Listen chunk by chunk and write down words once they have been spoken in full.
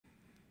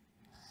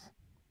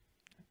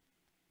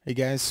Hey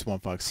guys,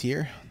 Swamp Fox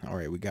here.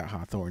 Alright, we got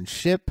Hawthorne's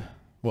ship.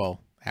 Well,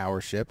 our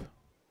ship.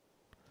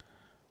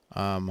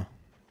 Um,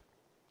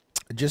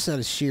 just out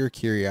of sheer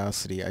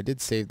curiosity, I did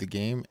save the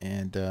game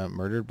and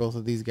murdered both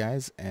of these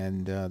guys,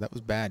 and that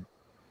was bad.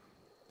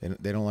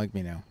 They don't like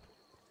me now.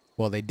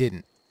 Well, they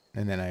didn't,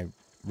 and then I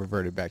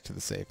reverted back to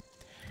the save.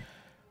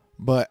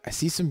 But I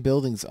see some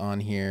buildings on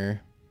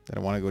here that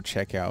I want to go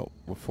check out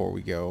before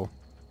we go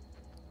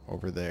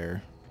over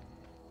there.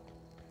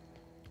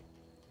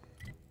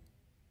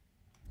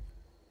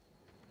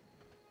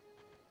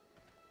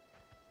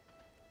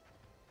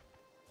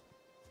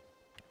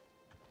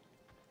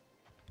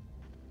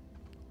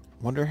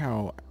 Wonder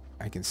how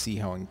I can see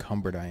how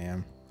encumbered I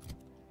am.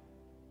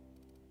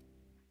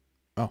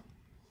 Oh,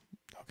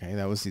 okay,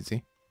 that was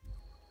easy.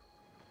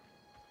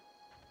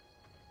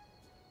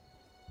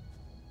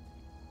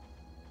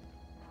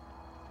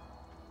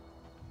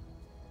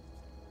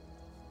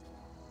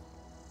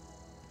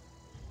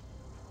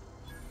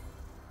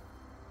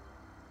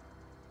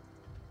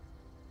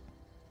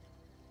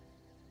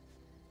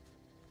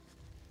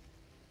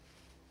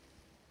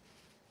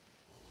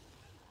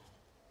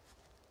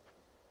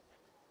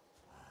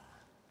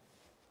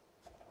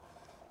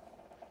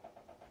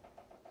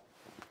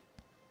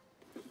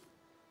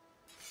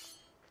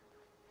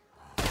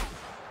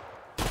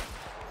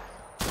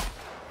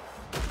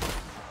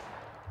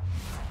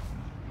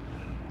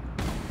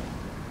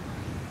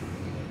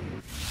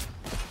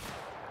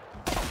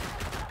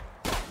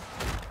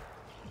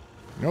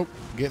 Nope,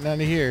 getting out of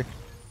here.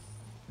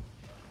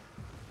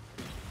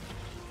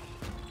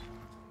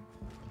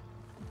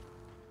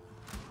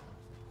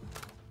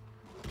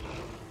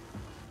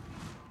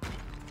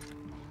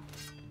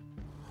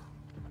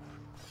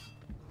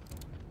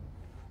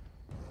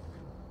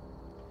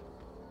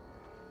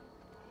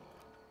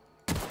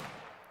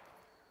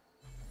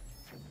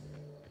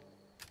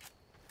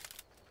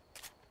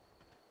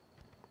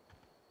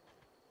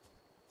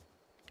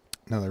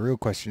 Now the real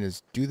question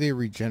is, do they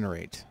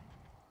regenerate?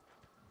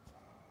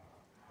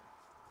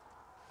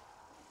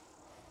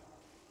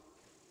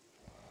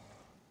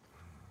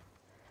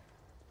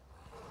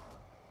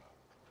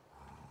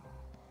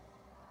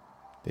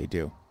 They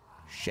do.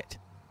 Shit.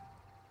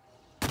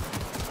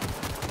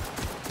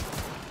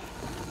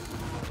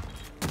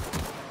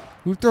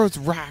 Who throws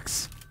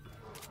rocks?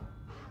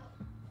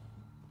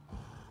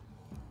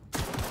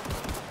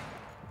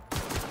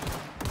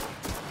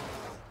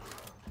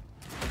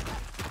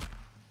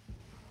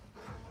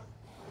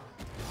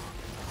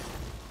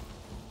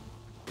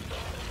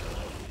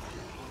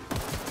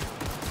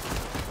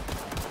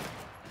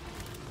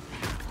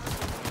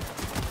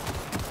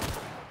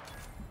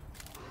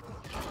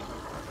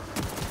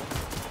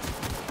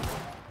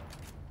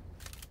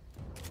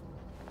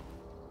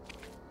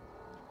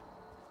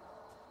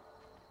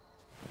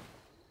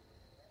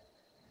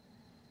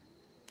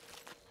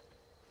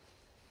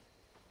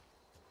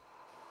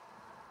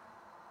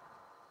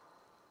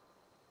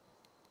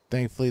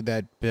 Thankfully,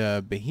 that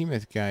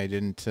behemoth guy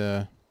didn't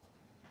come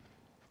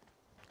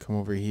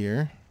over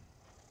here.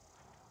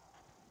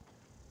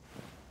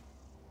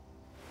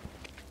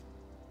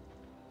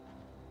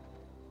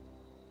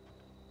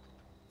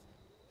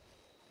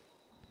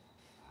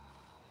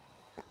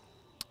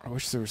 I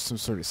wish there was some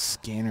sort of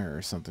scanner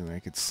or something that I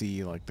could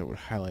see, like, that would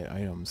highlight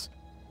items.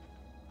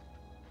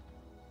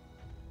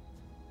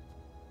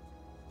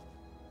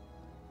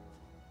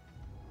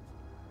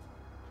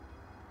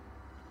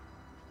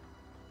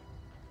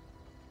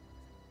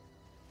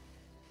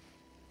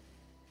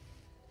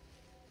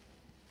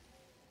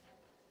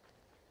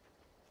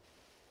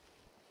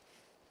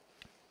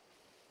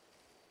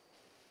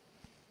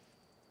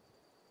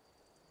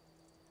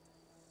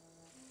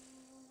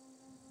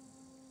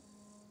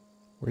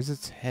 Where's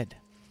its head?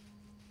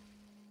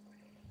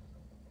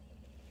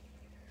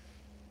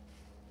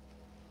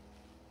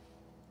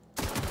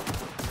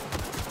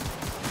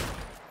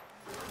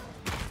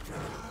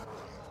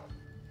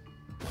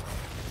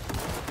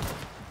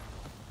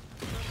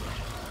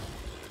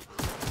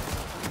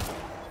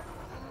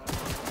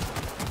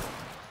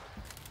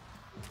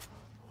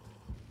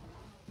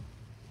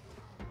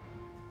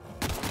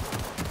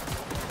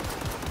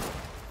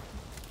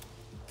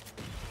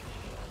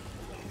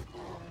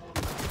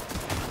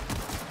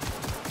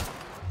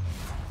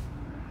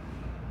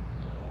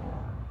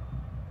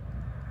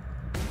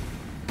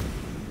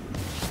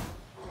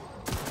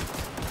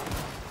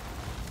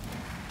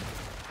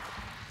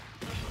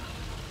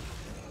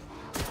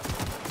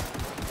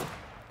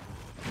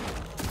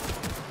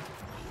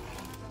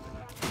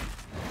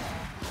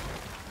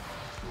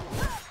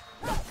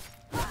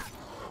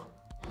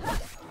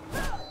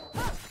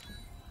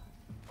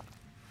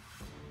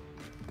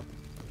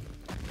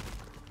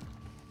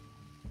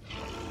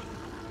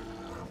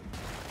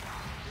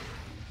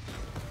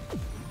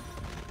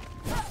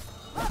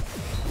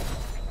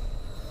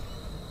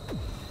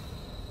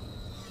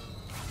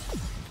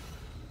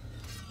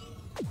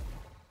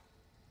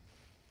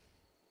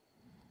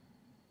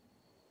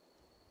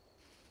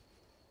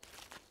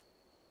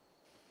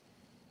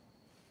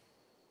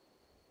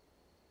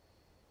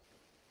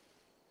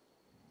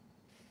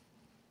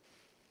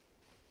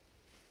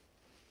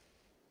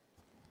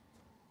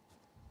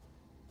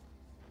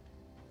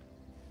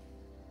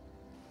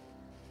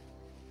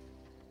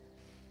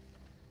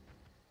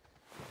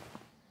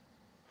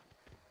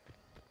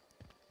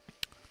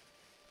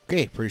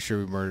 Okay, pretty sure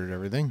we murdered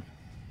everything.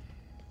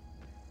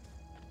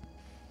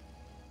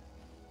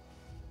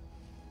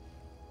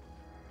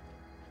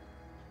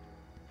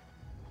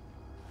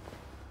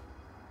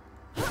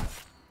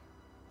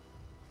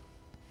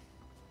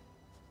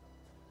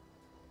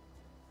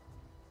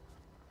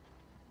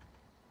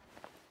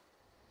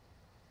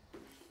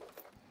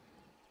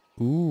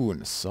 Ooh,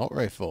 an assault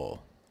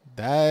rifle.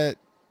 That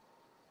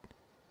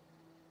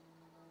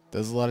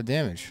does a lot of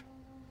damage.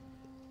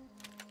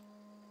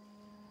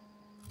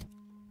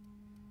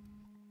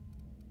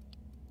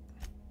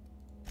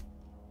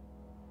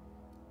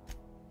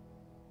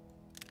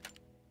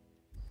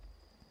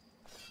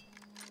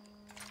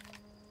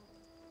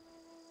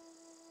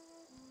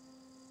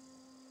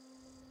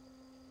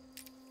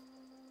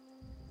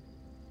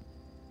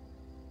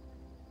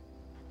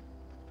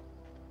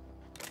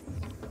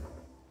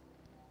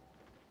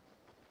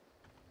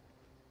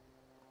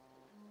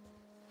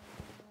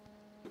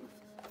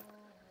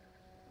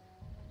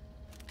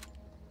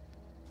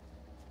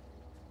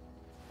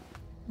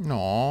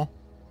 Aww.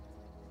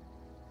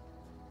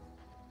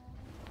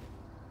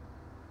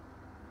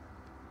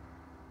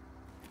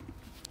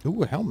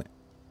 Ooh, a helmet.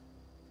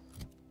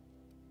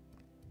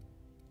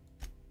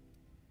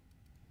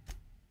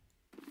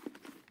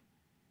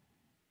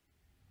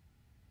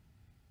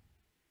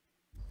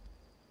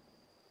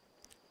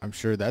 I'm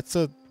sure that's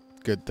a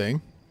good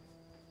thing.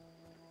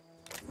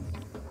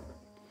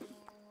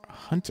 A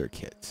hunter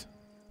kit.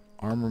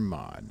 Armor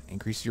mod.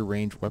 Increase your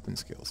range weapon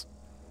skills.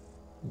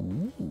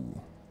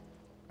 Ooh.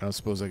 I don't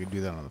suppose I could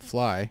do that on the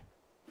fly.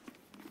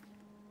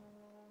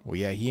 Well,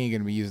 yeah, he ain't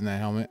going to be using that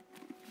helmet.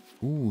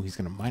 Ooh, he's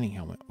got a mining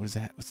helmet. What is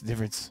that? What's the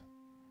difference?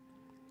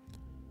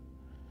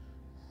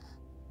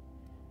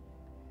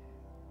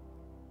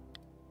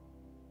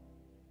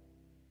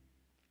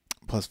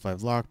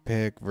 +5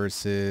 lockpick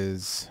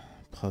versus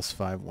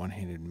 +5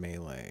 one-handed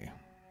melee.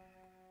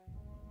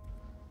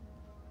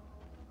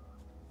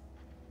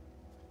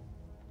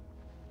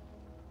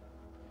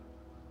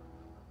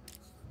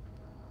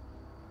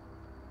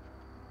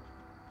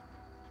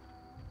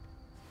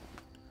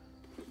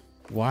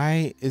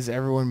 Why is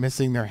everyone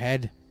missing their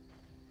head?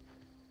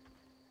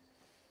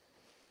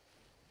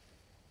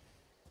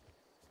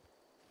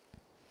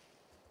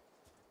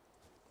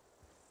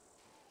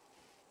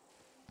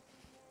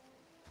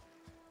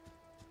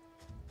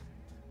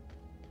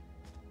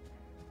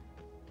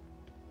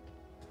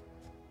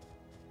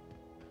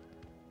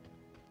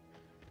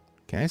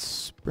 Can I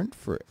sprint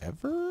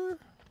forever?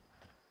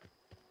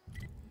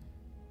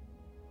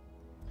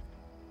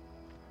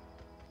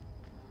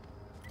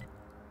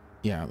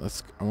 Yeah,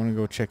 I want to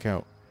go check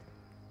out.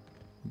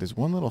 There's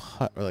one little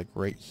hut like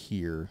right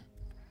here.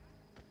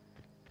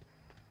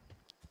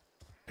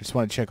 I just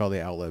want to check all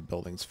the outlet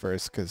buildings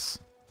first because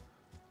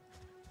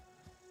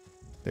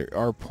there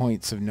are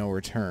points of no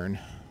return.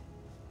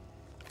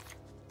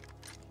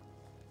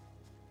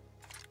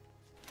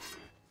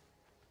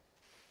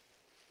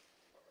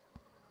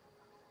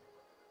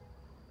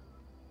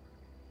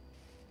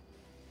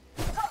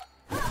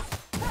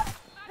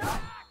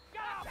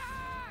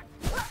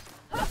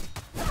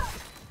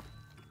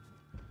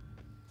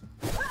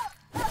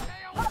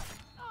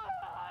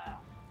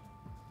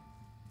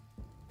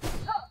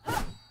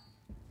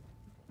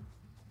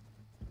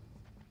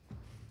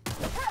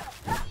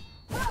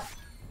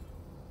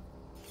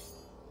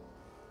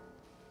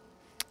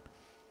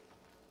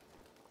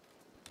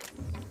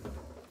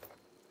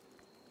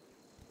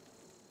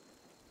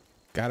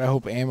 God, I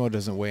hope ammo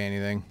doesn't weigh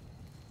anything.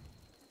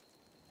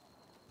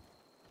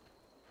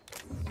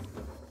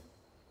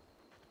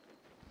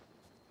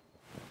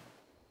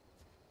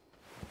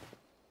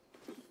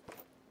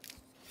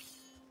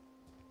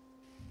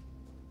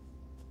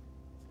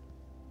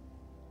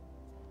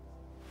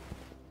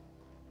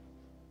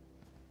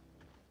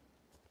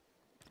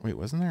 Wait,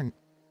 wasn't there...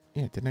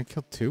 Yeah, didn't I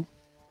kill 2?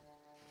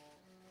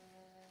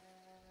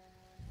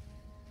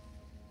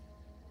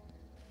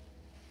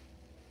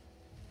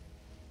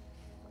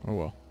 Oh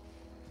well.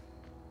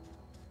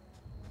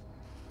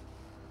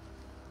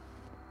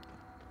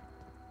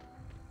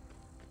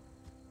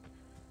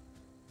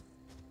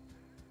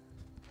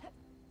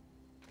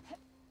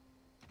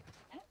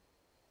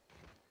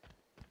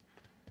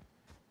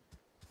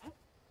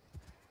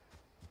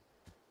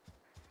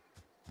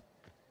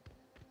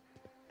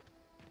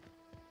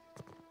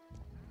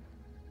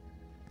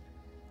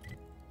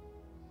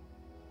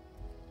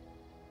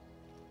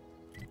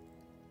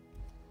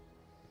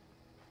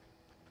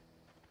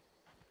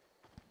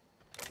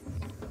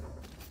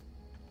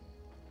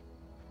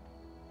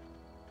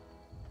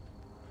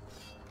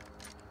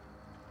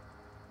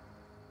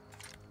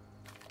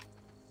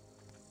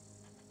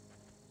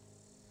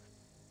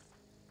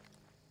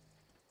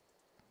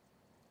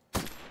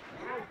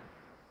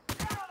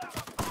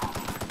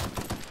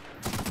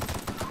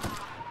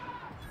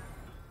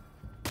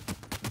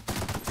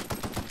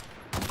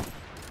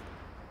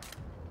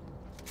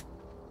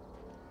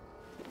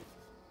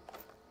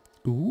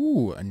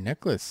 Ooh, a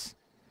necklace.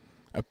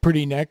 A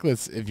pretty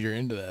necklace if you're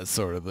into that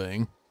sort of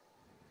thing.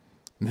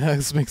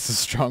 This makes a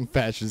strong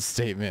fashion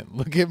statement.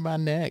 Look at my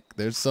neck.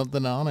 There's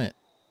something on it.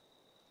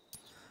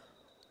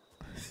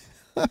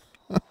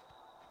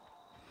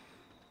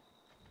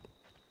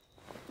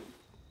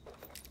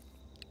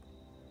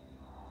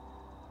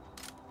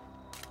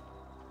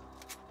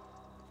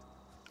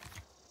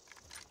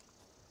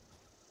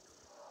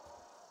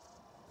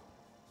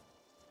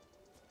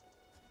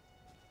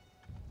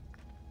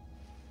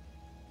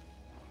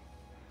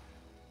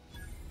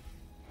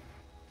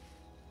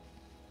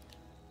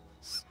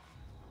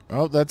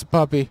 Oh, that's a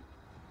puppy.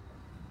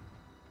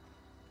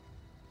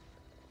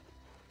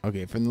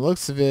 Okay, from the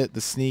looks of it,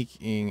 the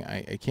sneaking,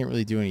 I can't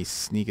really do any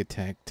sneak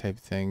attack type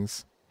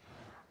things.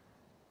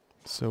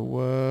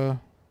 So,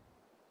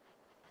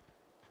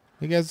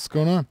 hey guys, what's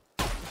going on?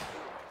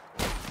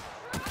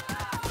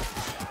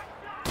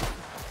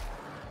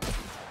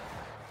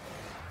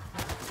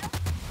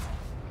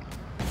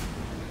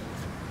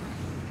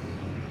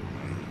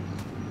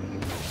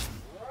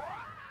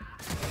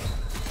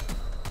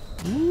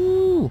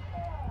 Woo!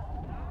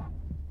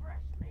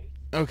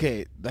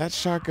 Okay, that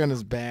shotgun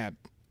is bad.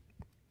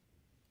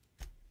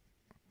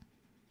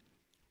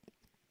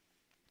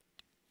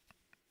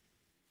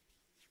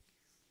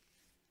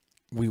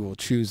 We will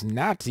choose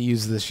not to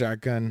use the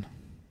shotgun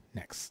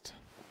next.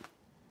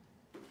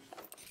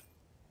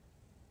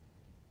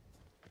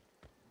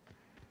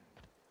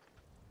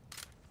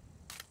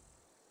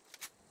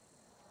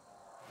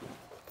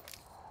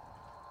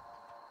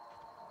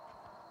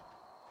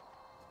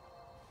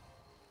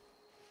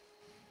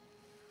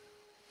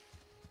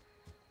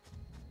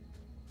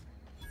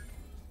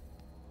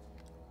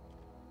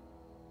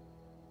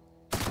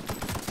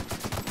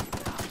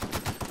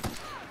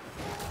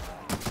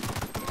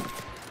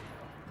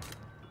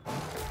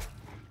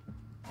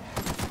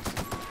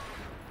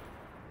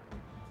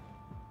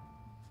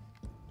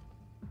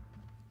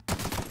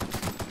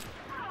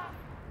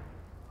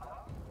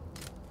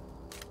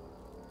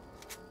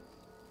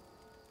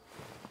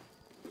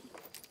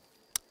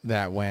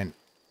 That went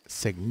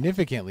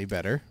significantly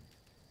better.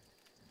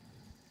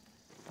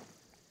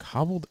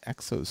 Cobbled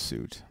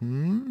exosuit.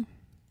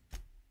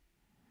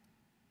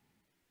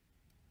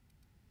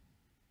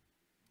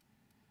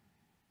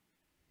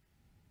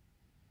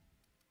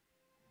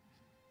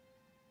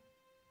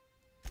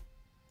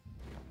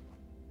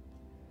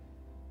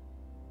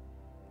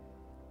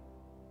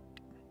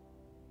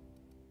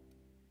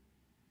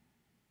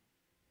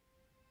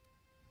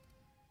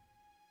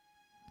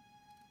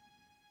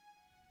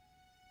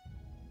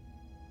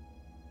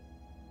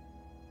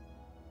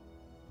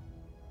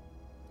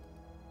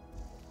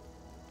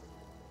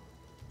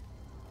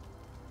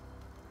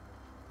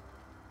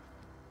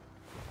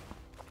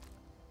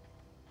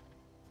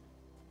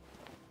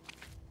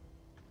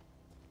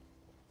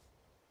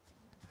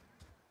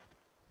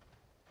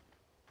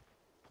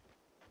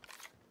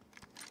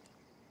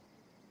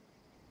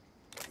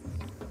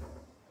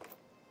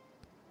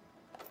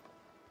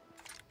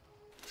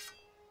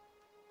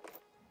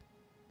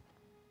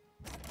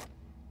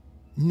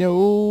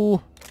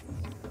 No.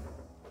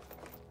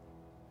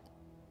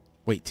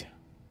 Wait.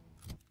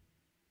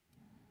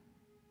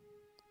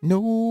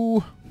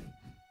 No.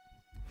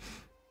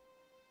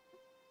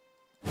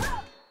 I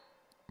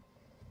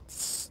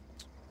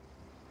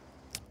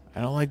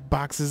don't like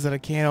boxes that I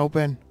can't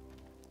open.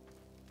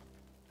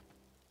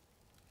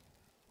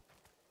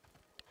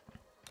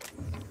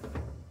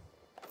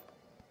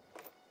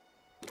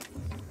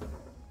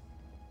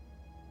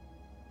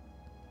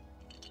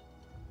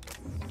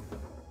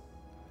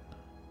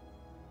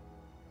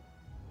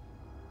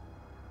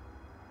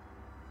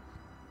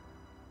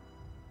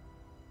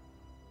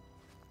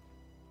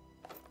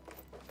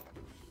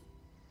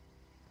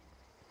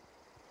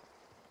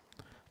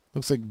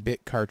 Looks like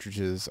bit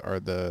cartridges are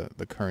the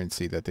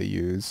currency that they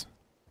use.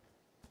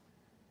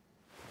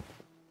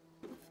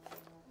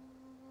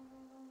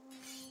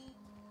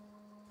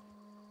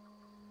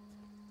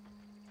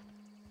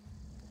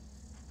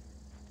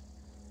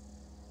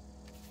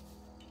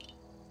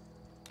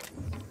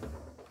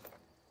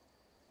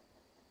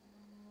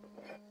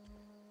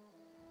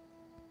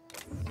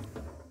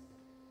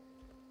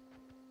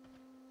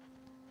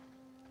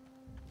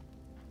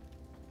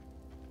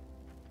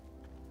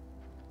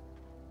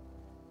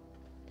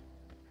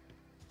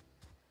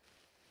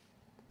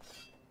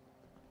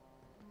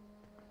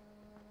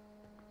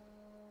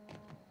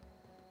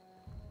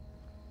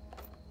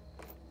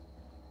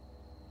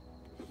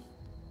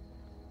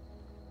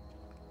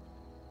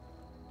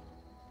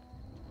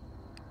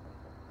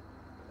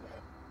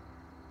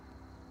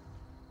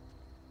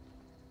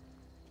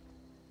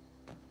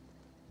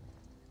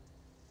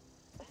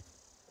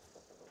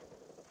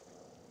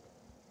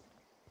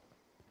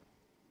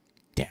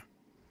 Damn.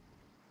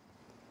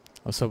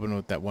 I was hoping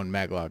with that one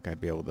maglock I'd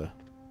be able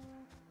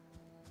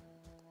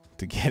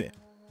to get it.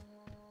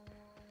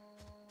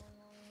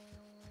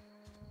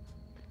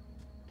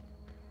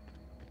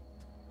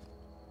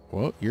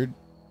 Well, you're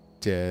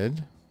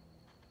dead.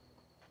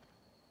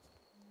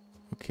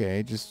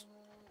 Okay, just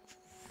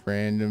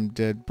random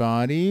dead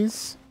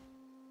bodies.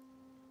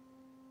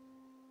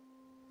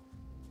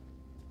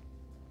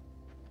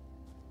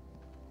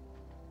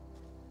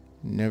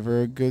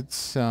 Never a good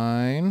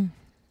sign.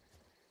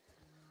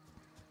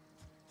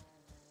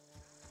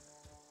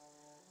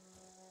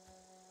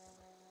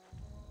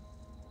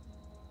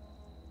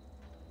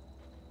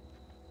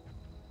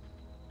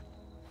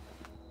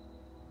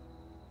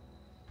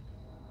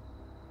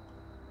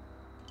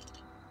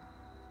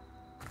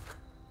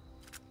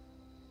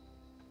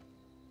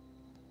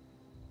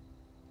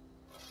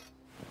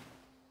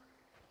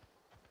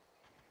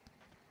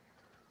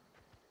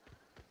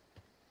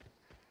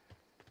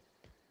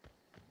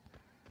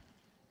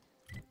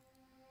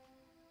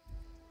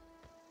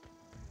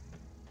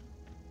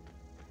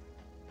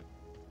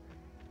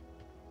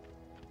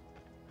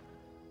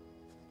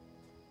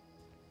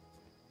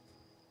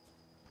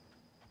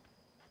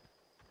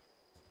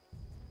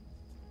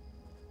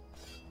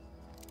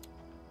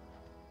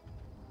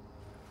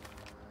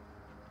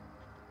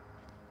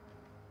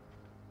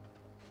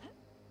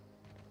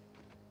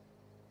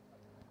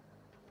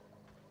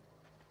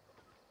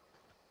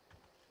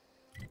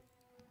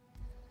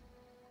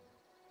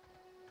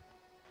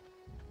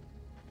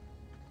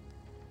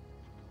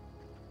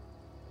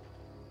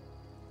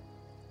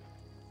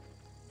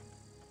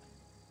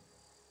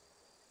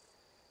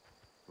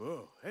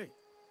 Whoa, hey,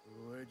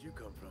 where'd you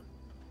come from?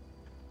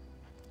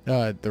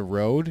 The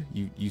road?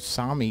 You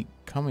saw me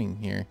coming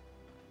here.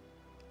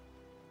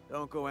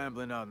 Don't go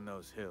ambling out in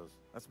those hills.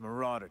 That's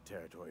marauder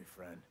territory,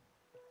 friend.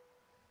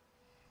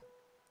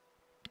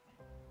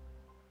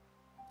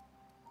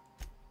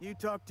 You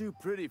talk too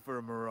pretty for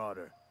a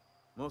marauder.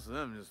 Most of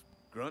them just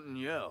grunt and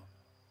yell.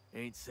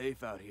 Ain't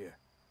safe out here.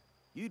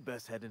 You'd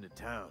best head into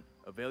town.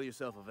 Avail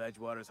yourself of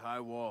Edgewater's high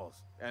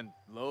walls and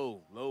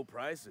low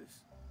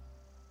prices.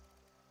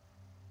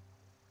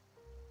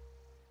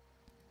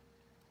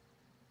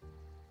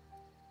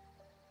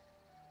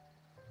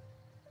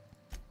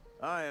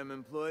 I am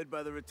employed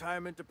by the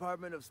Retirement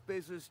Department of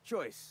Spacer's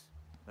Choice.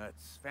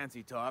 That's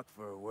fancy talk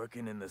for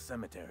working in the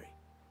cemetery.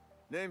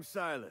 Name's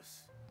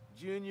Silas.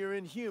 Junior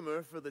in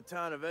humor for the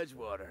town of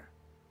Edgewater.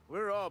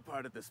 We're all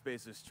part of the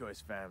Spacer's Choice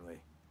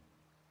family.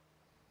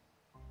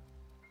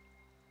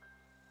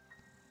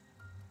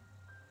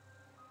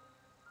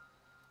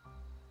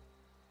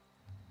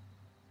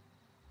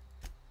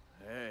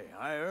 Hey,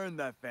 I earned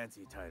that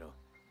fancy title.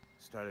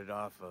 Started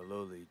off a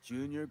lowly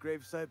junior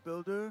gravesite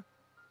builder,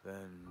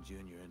 then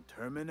junior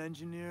interment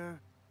engineer.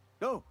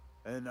 Oh,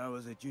 and I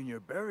was a junior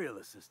burial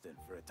assistant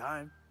for a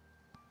time.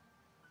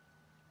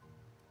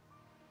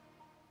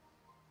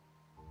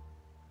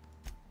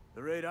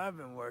 The rate I've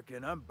been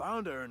working, I'm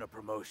bound to earn a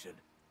promotion.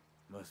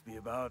 Must be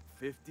about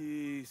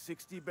 50,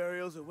 60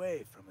 burials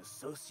away from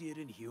associate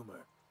in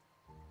humor.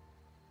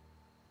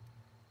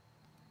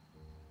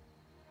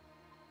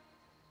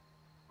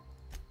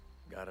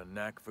 Got a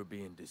knack for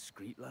being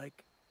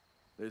discreet-like?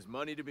 There's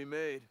money to be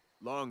made,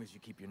 long as you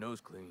keep your nose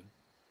clean.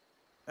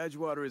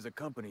 Edgewater is a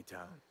company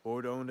town,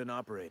 board-owned and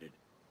operated.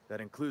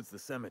 That includes the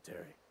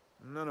cemetery.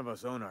 None of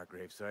us own our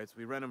gravesites,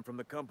 we rent them from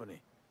the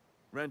company.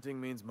 Renting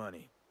means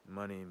money.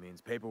 Money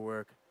means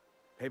paperwork.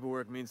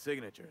 Paperwork means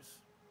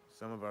signatures.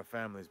 Some of our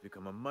families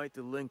become a mite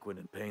delinquent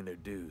in paying their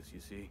dues,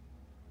 you see?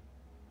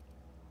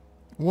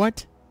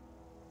 What?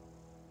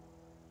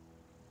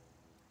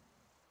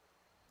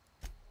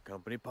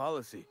 Company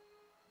policy.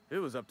 If it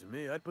was up to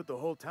me, I'd put the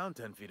whole town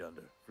 10 feet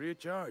under, free of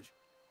charge.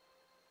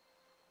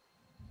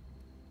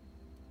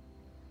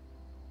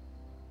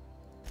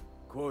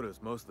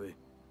 Quotas, mostly.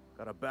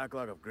 Got a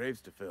backlog of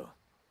graves to fill.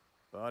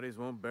 Bodies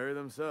won't bury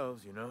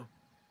themselves, you know?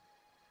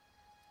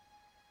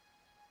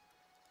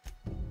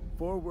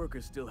 4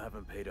 workers still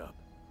haven't paid up.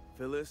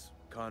 Phyllis,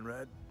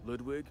 Conrad,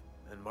 Ludwig,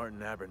 and Martin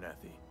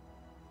Abernathy.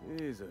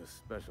 He's a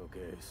special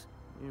case.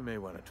 You may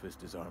want to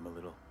twist his arm a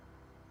little.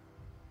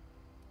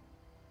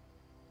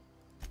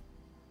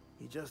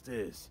 He just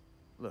is.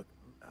 Look,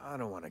 I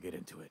don't want to get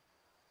into it.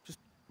 Just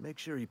make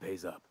sure he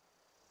pays up.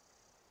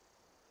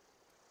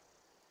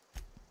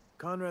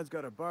 Conrad's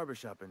got a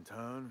barbershop in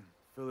town.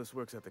 Phyllis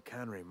works at the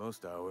cannery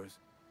most hours.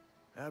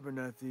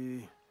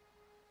 Abernathy...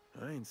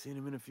 I ain't seen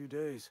him in a few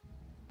days.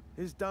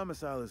 His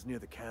domicile is near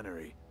the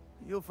cannery.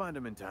 You'll find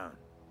him in town.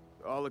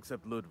 All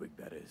except Ludwig,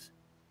 that is.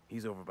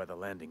 He's over by the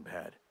landing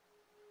pad.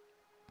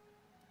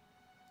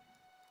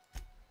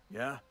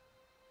 Yeah?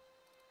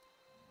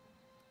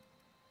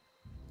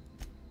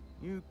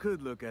 You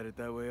could look at it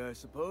that way, I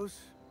suppose.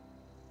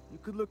 You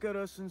could look at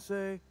us and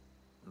say,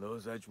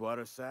 those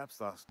Edgewater saps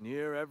lost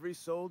near every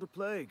soul to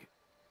plague.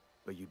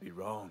 But you'd be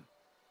wrong.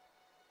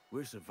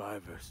 We're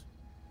survivors.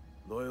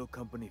 Loyal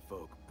company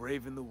folk,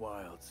 braving the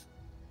wilds.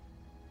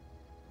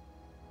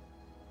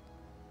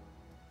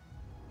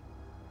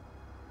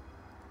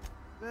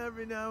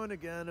 Every now and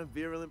again, a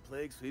virulent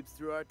plague sweeps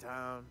through our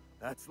town.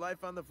 That's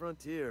life on the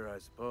frontier, I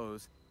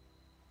suppose.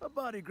 A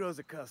body grows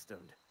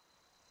accustomed.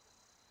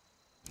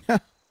 Hang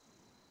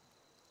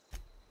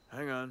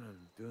on,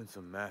 I'm doing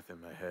some math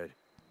in my head.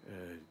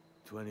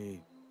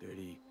 20,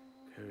 30,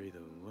 carry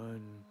the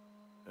 1...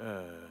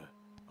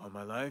 all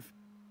my life?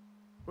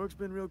 Work's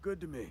been real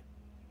good to me.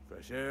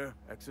 Fresh air,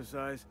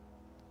 exercise.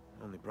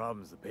 Only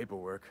problem's the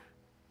paperwork.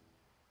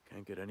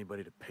 Can't get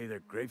anybody to pay their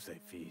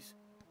gravesite fees.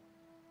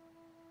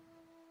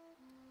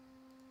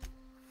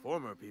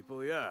 former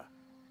people, yeah.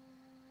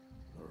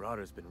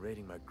 Marauders been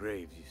raiding my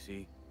graves, you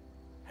see.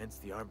 Hence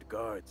the armed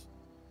guards.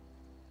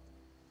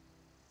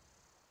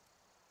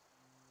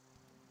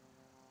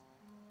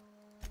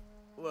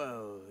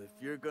 Well, if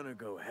you're gonna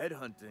go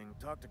headhunting,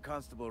 talk to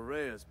Constable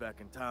Reyes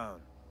back in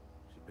town.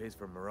 She pays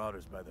for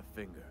marauders by the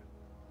finger.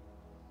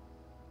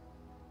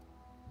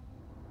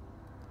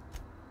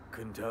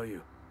 Couldn't tell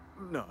you.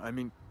 No, I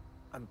mean,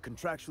 I'm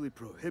contractually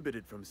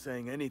prohibited from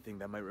saying anything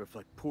that might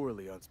reflect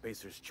poorly on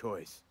Spacer's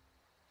choice.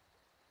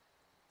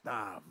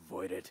 Ah,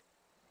 avoid it.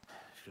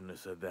 Shouldn't have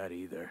said that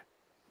either.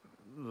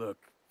 Look,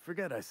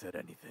 forget I said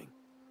anything.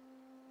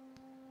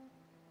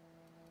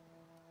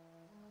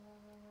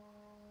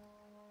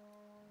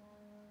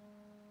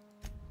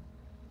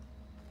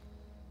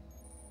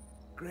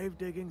 Grave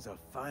digging's a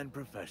fine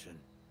profession.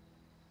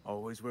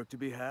 Always work to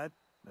be had,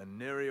 and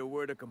nary a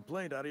word of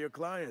complaint out of your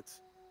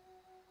clients.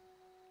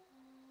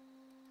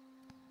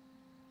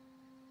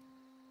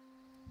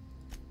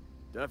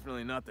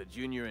 Definitely not the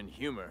junior in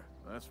humor,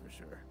 that's for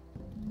sure.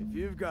 If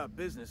you've got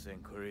business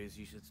inquiries,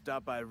 you should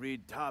stop by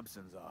Reed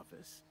Thompson's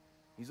office.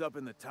 He's up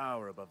in the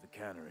tower above the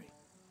cannery.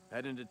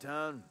 Head into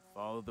town,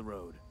 follow the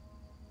road.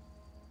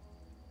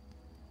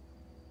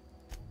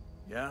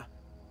 Yeah?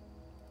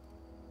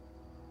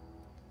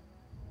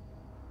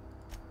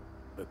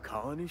 The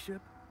colony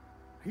ship?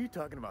 Are you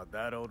talking about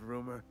that old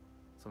rumor?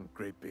 Some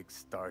great big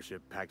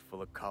starship packed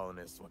full of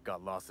colonists what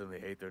got lost in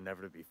the aether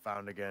never to be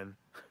found again?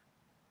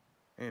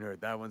 Ain't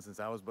heard that one since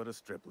I was but a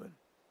stripling.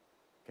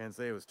 Can't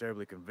say it was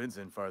terribly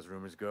convincing far as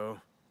rumors go.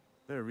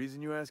 There a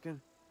reason you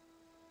asking?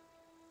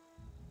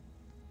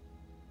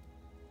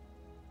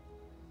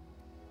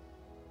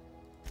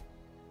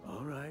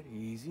 Alright,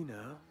 easy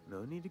now.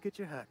 No need to get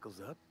your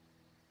hackles up.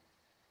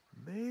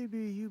 Maybe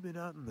you've been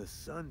out in the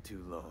sun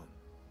too long.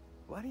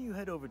 Why don't you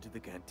head over to the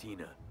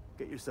cantina?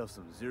 Get yourself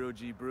some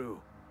zero-G brew.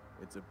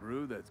 It's a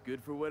brew that's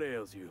good for what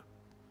ails you.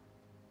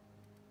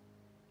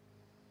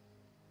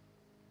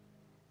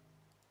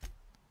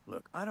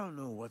 Look, I don't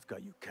know what's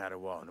got you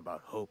caterwauling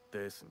about hope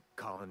this and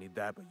colony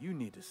that, but you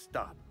need to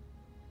stop,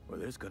 or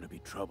there's gonna be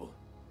trouble.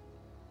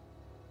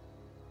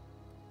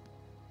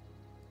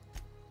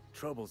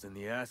 Trouble's in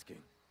the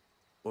asking.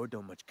 Or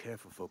don't much care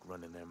for folk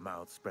running their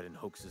mouths, spreading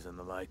hoaxes and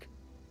the like.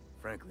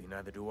 Frankly,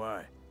 neither do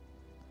I.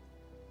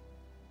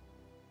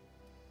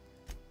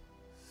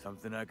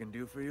 Something I can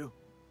do for you?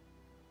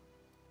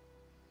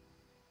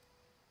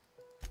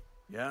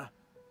 Yeah?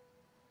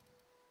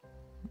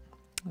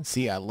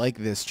 See, I like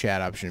this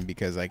chat option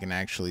because I can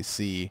actually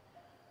see,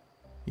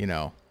 you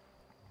know,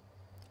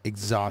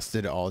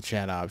 exhausted all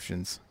chat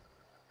options.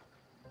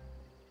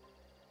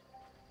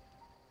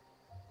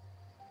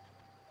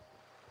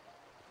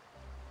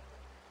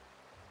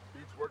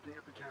 Beats working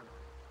at the cannery.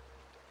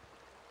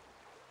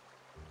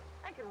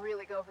 I could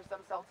really go for some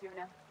salt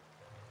tuna.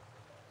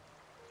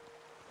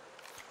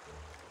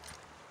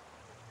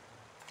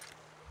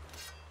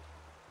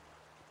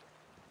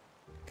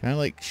 Can I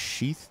like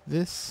sheath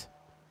this?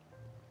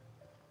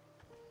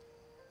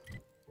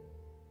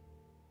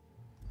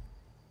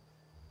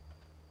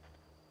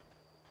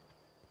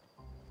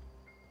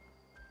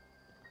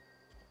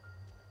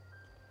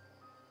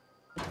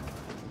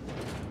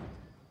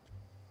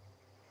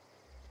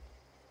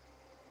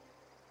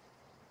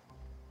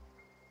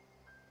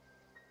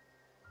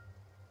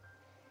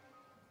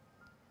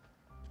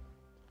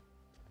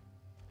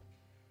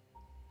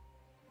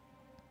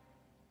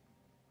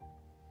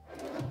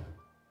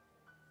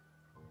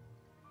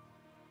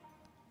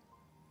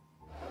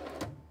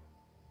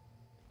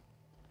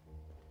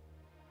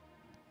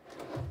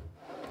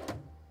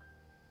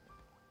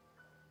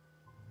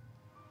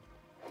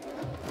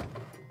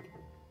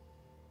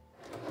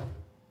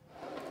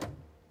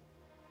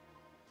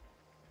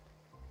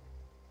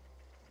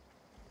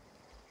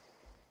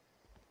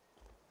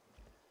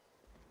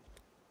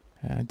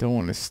 I don't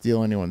want to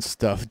steal anyone's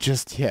stuff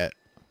just yet.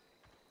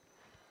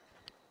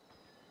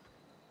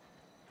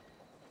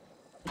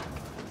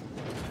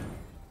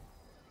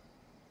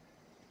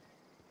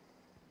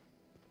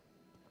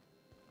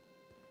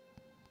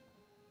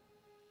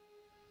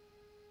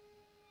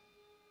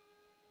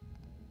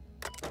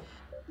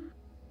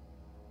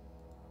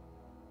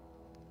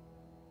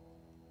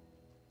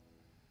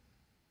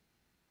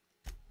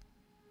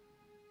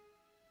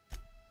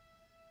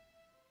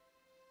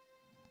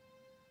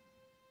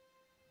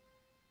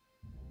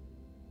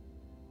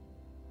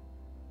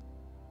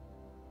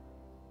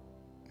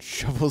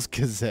 Shovels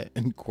Gazette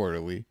and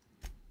Quarterly.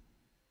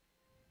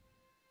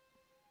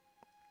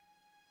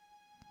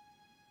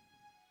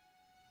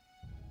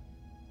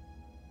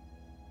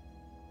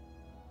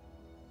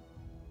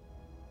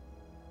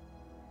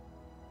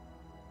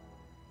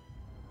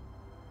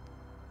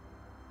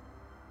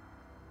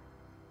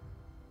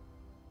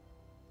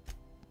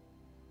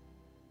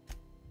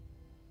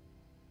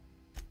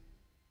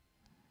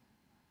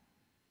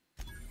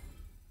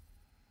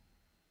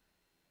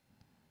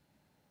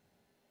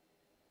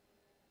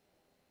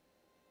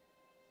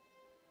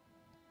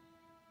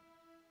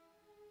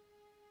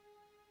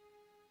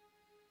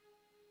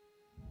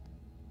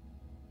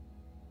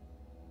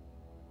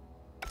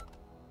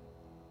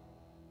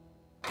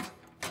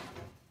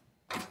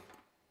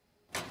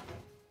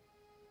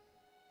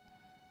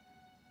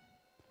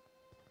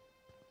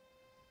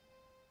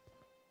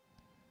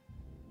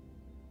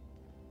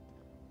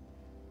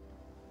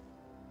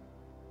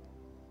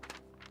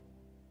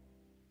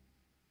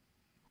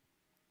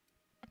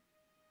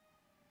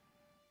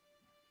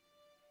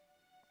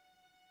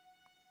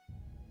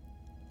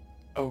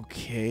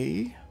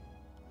 Okay.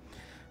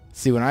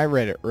 See, when I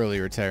read it early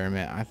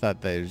retirement, I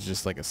thought that it was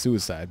just like a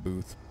suicide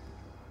booth.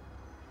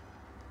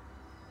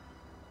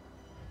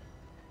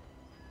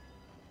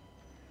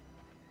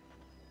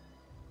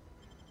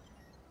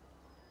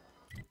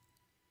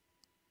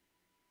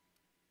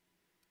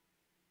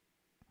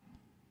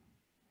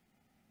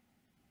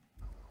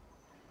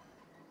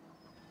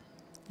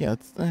 Yeah,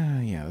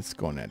 let's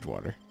go in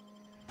Edgewater.